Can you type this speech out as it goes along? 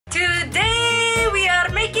Today we are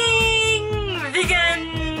making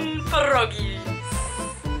vegan pierogies.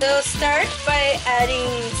 So start by adding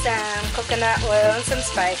some coconut oil and some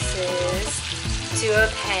spices to a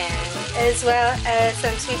pan, as well as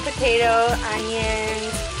some sweet potato,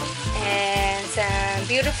 onions, and some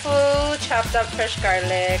beautiful chopped up fresh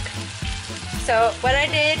garlic. So what I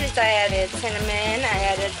did is I added cinnamon,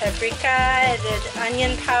 I added paprika, I added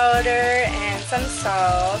onion powder and some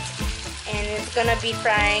salt, and it's gonna be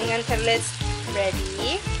frying until it's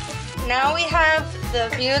ready. Now we have the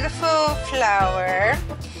beautiful flour,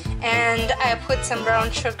 and I put some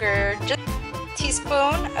brown sugar, just a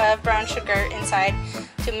teaspoon of brown sugar inside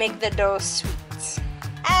to make the dough sweet.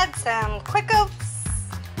 Add some quick oats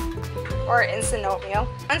or instant oatmeal.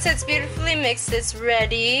 Once it's beautifully mixed, it's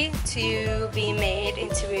ready to be made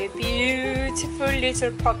into a beautiful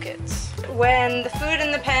little pocket. When the food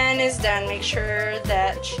in the pan is done, make sure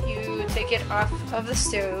that you take it off of the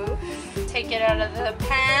stove. Take it out of the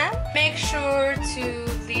pan. Make sure to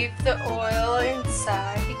leave the oil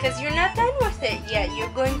inside because you're not done with it yet.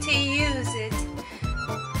 You're going to use it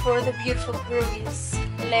for the beautiful pierogies.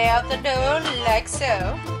 Lay out the dough like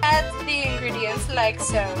so. Add the ingredients like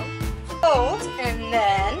so. Fold and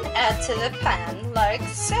then add to the pan like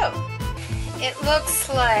so. It looks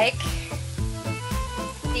like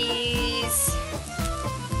these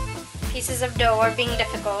pieces of dough are being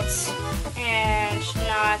difficult and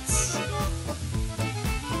not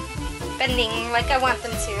bending like I want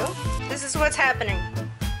them to. This is what's happening.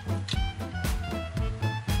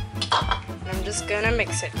 I'm just gonna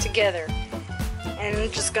mix it together and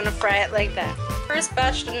I'm just gonna fry it like that. First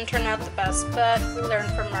batch didn't turn out the best, but we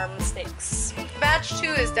learned from our mistakes. Batch 2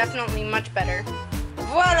 is definitely much better.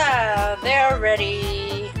 Voila! They're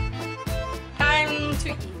ready. Time to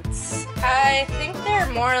eat. I think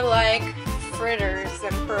they're more like fritters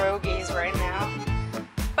than pierogies right now.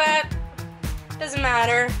 But doesn't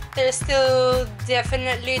matter. They're still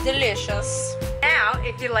definitely delicious. Now,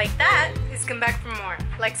 if you like that, please come back for more.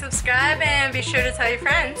 Like, subscribe, and be sure to tell your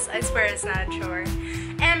friends. I swear it's not a chore.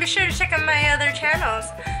 And be sure to check out my other channels.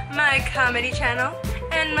 My comedy channel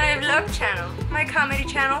and my vlog channel. My comedy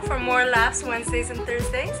channel for more laughs Wednesdays and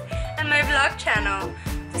Thursdays. And my vlog channel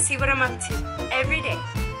to see what I'm up to every day.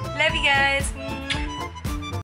 Love you guys.